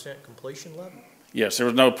 95% completion level? Yes, there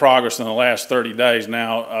was no progress in the last 30 days.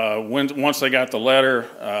 Now, once they got the letter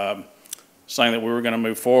saying that we were going to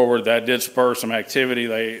move forward, that did spur some activity.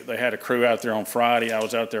 They had a crew out there on Friday. I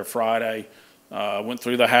was out there Friday. Went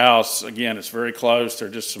through the house. Again, it's very close.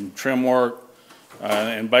 There's just some trim work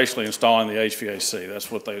and basically installing the HVAC.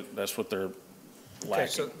 That's what they're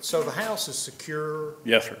lacking. Okay, so the house is secure?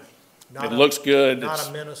 Yes, sir. It looks good. Not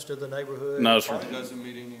a menace to the neighborhood? No, sir. It doesn't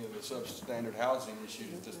meet any of the substandard housing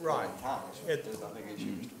issues at this point in time. There's nothing issue,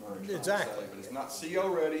 Mr. Murray. Exactly. But it's not CO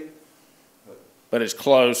ready. But it's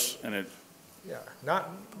close, and it. Yeah,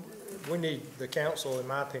 we need, the council, in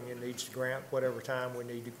my opinion, needs to grant whatever time we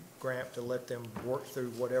need to grant to let them work through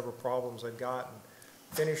whatever problems they've got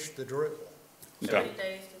and finish the drill. So many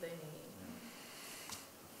days do they need?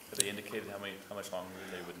 Have they indicated how much longer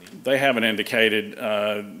they would need? They haven't indicated.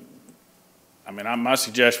 I mean, my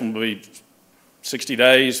suggestion would be 60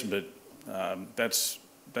 days, but that's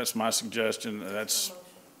my suggestion. That's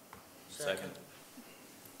second.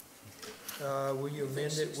 Will you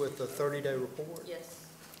amend it with a 30-day report? Yes.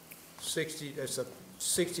 60, it's a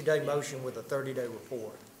 60-day motion with a 30-day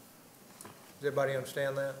report. Does everybody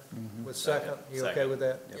understand that? With second, you okay with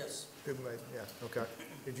that? Yes. Who made, yeah, okay.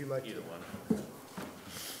 Did you make? Either one.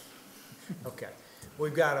 Okay.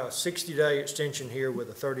 We've got a 60-day extension here with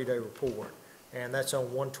a 30-day report, and that's on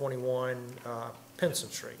 121 Pinson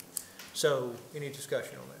Street. So, any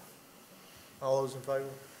discussion on that? All those in favor?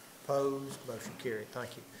 Opposed? Motion carried.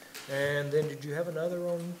 Thank you. And then did you have another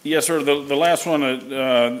on? Yes, sir. The last one at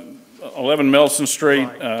 11 Melson Street,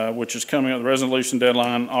 which is coming up, the resolution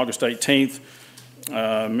deadline, August 18th.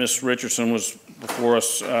 Ms. Richardson was before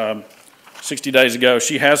us 60 days ago.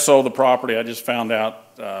 She has sold the property. I just found out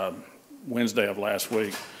Wednesday of last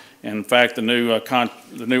week. And in fact, the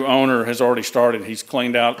new owner has already started. He's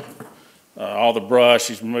cleaned out all the brush.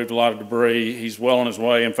 He's removed a lot of debris. He's well on his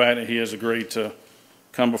way. In fact, he has agreed to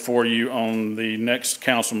come before you on the next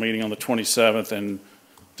council meeting on the 27th and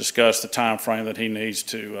discuss the time frame that he needs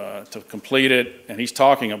to complete it. And he's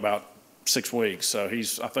talking about 6 weeks. So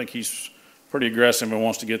I think he's pretty aggressive and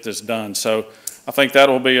wants to get this done. So I think that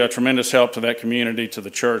will be a tremendous help to that community, to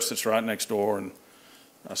the church that's right next door. And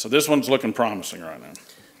so this one's looking promising right now.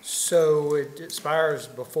 So it expires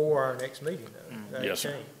before our next meeting, though? Yes,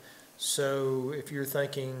 sir. So if you're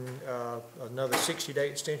thinking another 60-day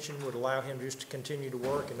extension would allow him just to continue to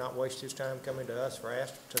work and not waste his time coming to us for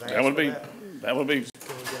ask for that? That would be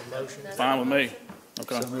Can we get a motion? fine with me.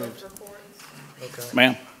 Okay. So moved. Okay.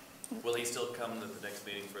 Ma'am? Will he still come to the next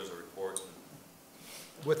meeting for his report?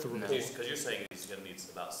 With the report? Because you're saying he's going to need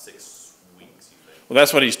about 6 weeks, you think? Well,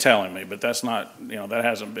 that's what he's telling me, but that's not, that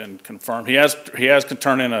hasn't been confirmed. He has to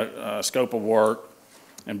turn in a scope of work,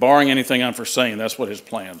 and barring anything unforeseen, that's what his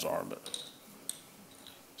plans are. But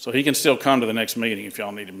so he can still come to the next meeting if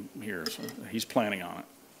y'all need him here. So he's planning on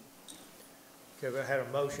it. Okay, I had a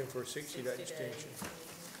motion for a 60-day extension.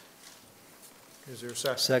 Is there a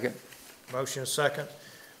second? Second. Motion is second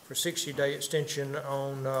for 60-day extension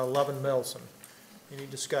on 11 Melson. Any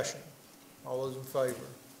discussion? All those in favor?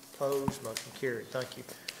 Opposed? Motion carried. Thank you.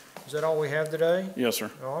 Is that all we have today? Yes,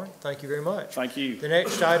 sir. All right. Thank you very much. Thank you. The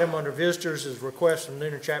next item under visitors is request from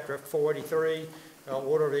Newnan Chapter 483,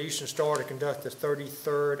 order the Eastern Star to conduct the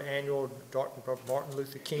 33rd annual Dr. Martin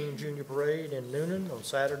Luther King Jr. Parade in Newnan on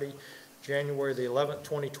Saturday, January the 11th,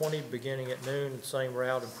 2020, beginning at noon, the same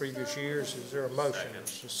route in previous years. Is there a motion?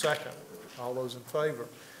 Second. All those in favor?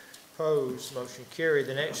 Opposed? Motion carried.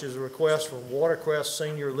 The next is a request from Watercrest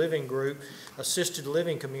Senior Living Group Assisted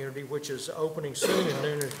Living Community, which is opening soon in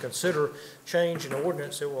Newnan, to consider change in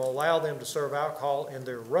ordinance that will allow them to serve alcohol in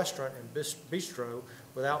their restaurant and bistro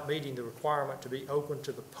without meeting the requirement to be open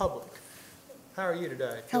to the public. How are you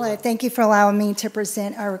today? Hello, thank you for allowing me to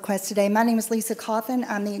present our request today. My name is Lisa Coffin.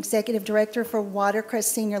 I'm the Executive Director for Watercrest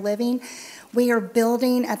Senior Living. We are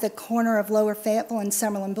building at the corner of Lower Fayetteville and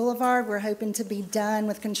Summerlin Boulevard. We're hoping to be done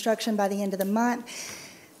with construction by the end of the month.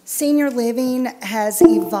 Senior living has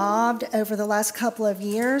evolved over the last couple of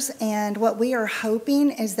years, and what we are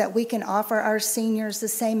hoping is that we can offer our seniors the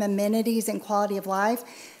same amenities and quality of life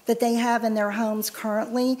that they have in their homes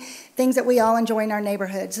currently, things that we all enjoy in our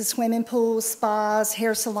neighborhoods, the swimming pools, spas,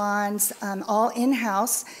 hair salons, all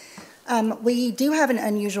in-house. We do have an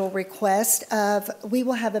unusual request of, we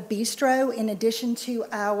will have a bistro in addition to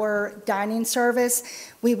our dining service.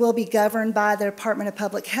 We will be governed by the Department of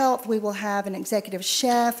Public Health. We will have an executive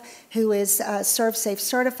chef who is ServSafe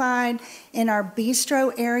certified. In our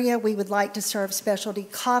bistro area, we would like to serve specialty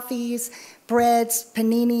coffees, breads,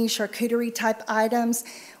 panini, charcuterie type items.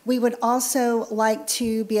 We would also like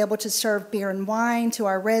to be able to serve beer and wine to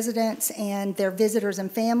our residents and their visitors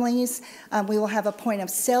and families. We will have a point of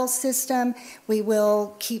sale system. We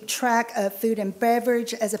will keep track of food and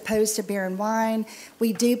beverage as opposed to beer and wine.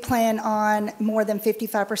 We do plan on more than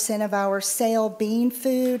 55% of our sale being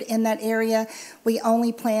food in that area. We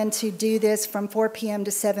only plan to do this from 4 p.m.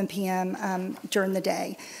 to 7 p.m. During the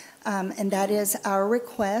day. And that is our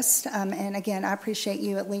request. And again, I appreciate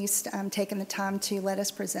you at least taking the time to let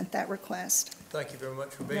us present that request. Thank you very much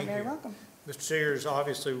for being here. You're very welcome. Mr. Sears,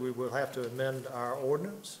 obviously we will have to amend our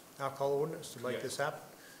ordinance, alcohol ordinance, to make this happen.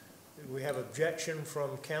 Do we have objection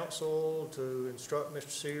from council to instruct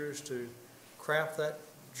Mr. Sears to craft that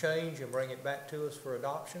change and bring it back to us for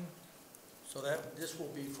adoption? So that, this will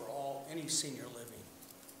be for any senior living,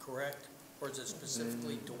 correct? Or is it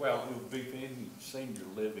specifically to Well, one? it would be any senior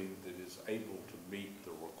living that is able to meet the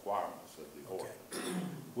requirements of the ordinance,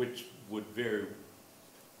 which would very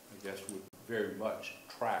much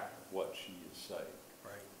track what she is saying.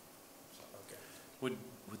 Right. So. Okay.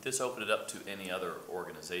 Would this open it up to any other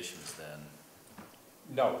organizations then?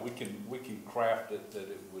 No, we can craft it that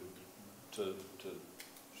it would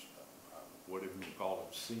whatever you call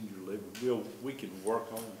it, senior living. We can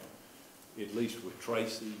work on, at least with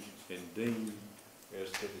Tracy and Dean,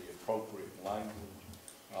 as to the appropriate language.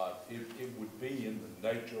 It would be in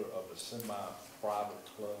the nature of a semi-private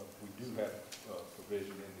club. We do have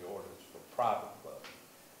provision in the ordinance for private clubs.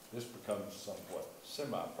 This becomes somewhat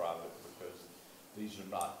semi-private because these are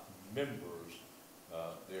not members,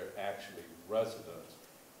 they're actually residents,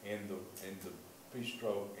 and the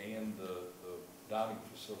bistro and the dining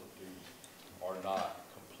facilities are not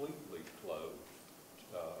completely closed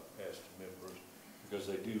as to members, because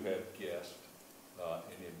they do have guests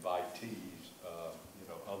and invitees,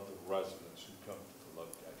 of the residents who come to the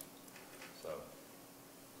location. So,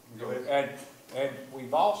 go ahead. And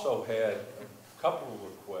we've also had a couple of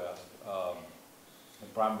requests,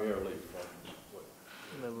 and primarily from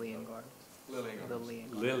Lillian Gardens.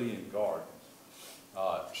 Lillian Gardens.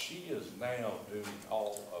 She is now doing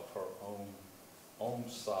all of her own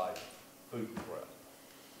on-site food prep.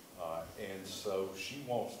 And so she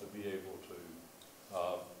wants to be able to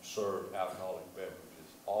serve alcoholic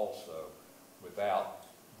beverages also without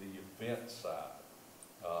the event side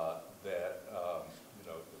that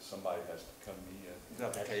somebody has to come in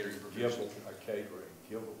and give a catering,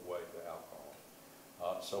 give away the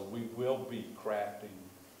alcohol. So we will be crafting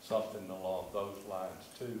something along those lines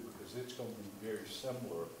too, because it's going to be very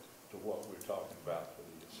similar to what we're talking about for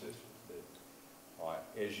the assisted living. All right,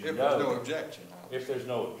 as you know, if there's no objection. If there's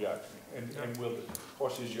no objection, and we'll, of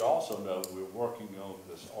course, as you also know, we're working on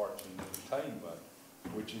this arts and entertainment,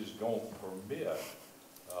 which is going to permit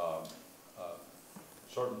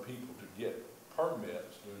certain people to get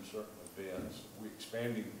permits doing certain events. We're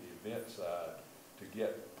expanding the event side to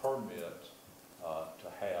get permits to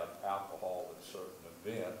have alcohol at certain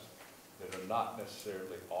events that are not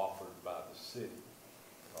necessarily offered by the city.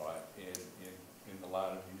 All right, in the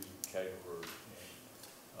line of using caterers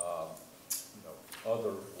and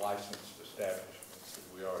other licensed establishments that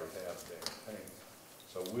we already have downtown.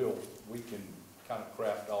 So we can kind of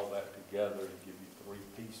craft all that together and give you 3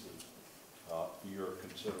 pieces for your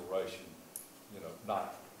consideration,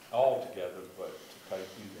 not all together, but to take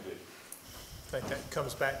individually. I think that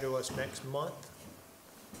comes back to us next month.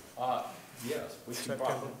 Yes, we can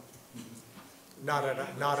probably. Not at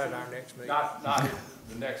our next meeting. Not at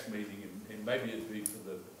the next meeting, and maybe it'd be for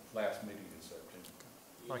the last meeting in September.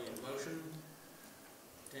 You need a motion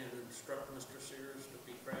to instruct Mr. Sears to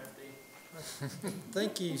be crafty? I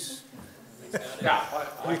think he's.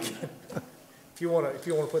 If you want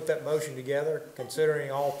to put that motion together, considering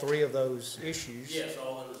all 3 of those issues. Yes,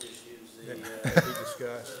 all those issues. That we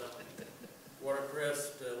discussed.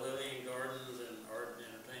 Watercrest, Lillian Gardens, and art and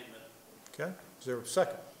entertainment. Okay. Is there a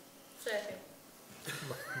second? Second.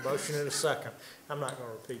 Motion and a second. I'm not going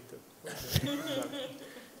to repeat the.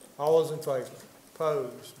 All those in favor?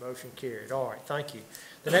 Opposed? Motion carried. All right. Thank you.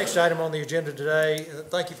 The next item on the agenda today.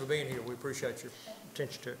 Thank you for being here. We appreciate your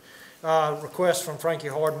attention to it. Request from Frankie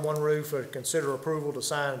Harden, One Roof, to consider approval to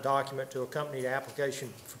sign a document to accompany the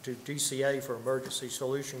application to DCA for Emergency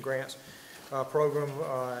Solution Grants Program,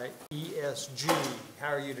 ESG.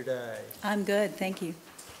 How are you today? I'm good, thank you.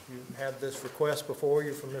 You have this request before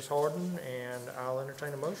you from Ms. Harden, and I'll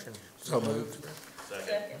entertain a motion. So moved.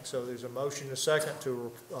 Second. So there's a motion and a second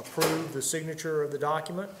to approve the signature of the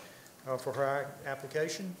document for her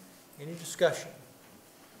application. Any discussion?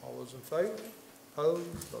 All those in favor?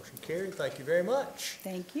 Opposed? Motion carried. Thank you very much.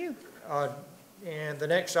 Thank you. And the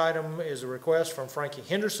next item is a request from Frankie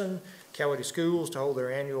Henderson, Coweta Schools, to hold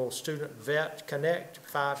their annual Student Vet Connect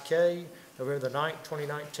 5K, November the 9th,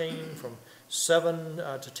 2019, from 7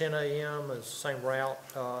 to 10 a.m. as the same route,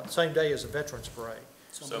 same day as the Veterans Parade.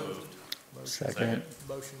 So moved. Second.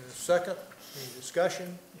 Motion and a second. Any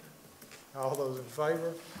discussion? All those in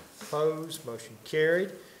favor? Opposed? Motion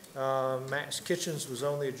carried. Max Kitchens was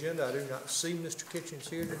on the agenda. I do not see Mr. Kitchens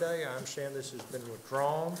here today. I understand this has been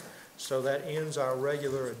withdrawn. So that ends our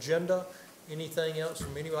regular agenda. Anything else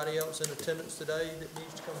from anybody else in attendance today that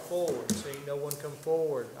needs to come forward? Seeing no one come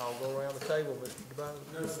forward, I'll go around the table. Mr.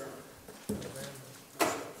 DeBose? No, sir.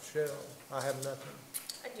 Michelle? I have nothing.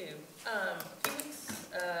 I do. A few weeks,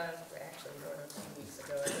 actually more than 2 weeks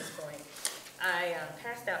ago at this point, I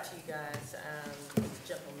passed out to you guys,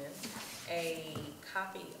 gentlemen, a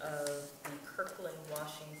copy of the Kirkland,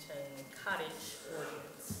 Washington cottage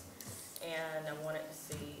ordinance. And I wanted to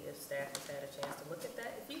see if staff has had a chance to look at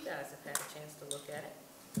that, if you guys have had a chance to look at it,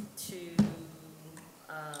 to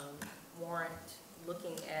warrant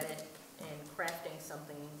looking at it and crafting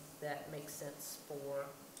something that makes sense for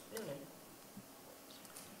Newnan.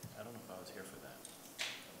 I don't know if I was here for that.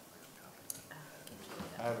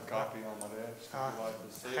 I have a copy on my desk. If you'd like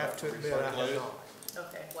to see it, I have to can admit, I have recirculate it. not.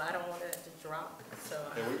 Okay, well, I don't want it to drop, so.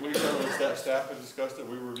 Yeah, we certainly, staff has discussed it,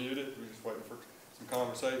 we reviewed it, we're just waiting for some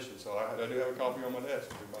conversation. So I do have a copy on my desk,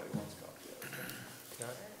 if anybody wants a copy of it.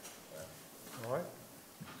 Okay. All right.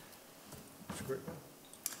 Mr. Griffin?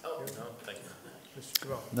 Oh, no, thank you. Mr.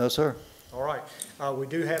 Javon? No, sir. All right. We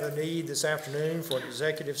do have a need this afternoon for an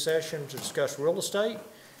executive session to discuss real estate.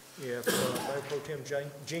 If Mayor Pro Tem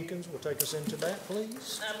Jenkins will take us into that,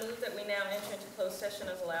 please. I move that we now enter into closed session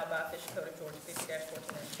as allowed by official code of Georgia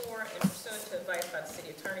 50-14-4 and pursuant to advice by the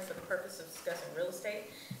city attorney for the purpose of discussing real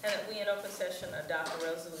estate, and that we in open session adopt a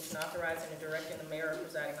resolution authorizing and directing the mayor or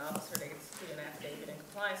presiding officer to execute an affidavit in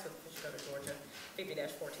compliance with official code of Georgia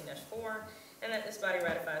 50-14-4, and that this body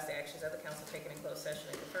ratifies the actions of the council taken in closed session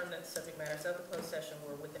and confirm that the subject matters of the closed session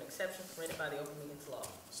were with an exception permitted by the open meetings law.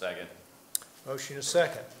 Second. Motion is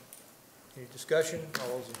second. Any discussion?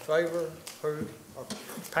 All those in favor, approve, or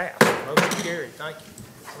pass? Motion carried. Thank you.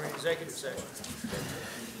 We're in executive session.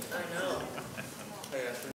 I know.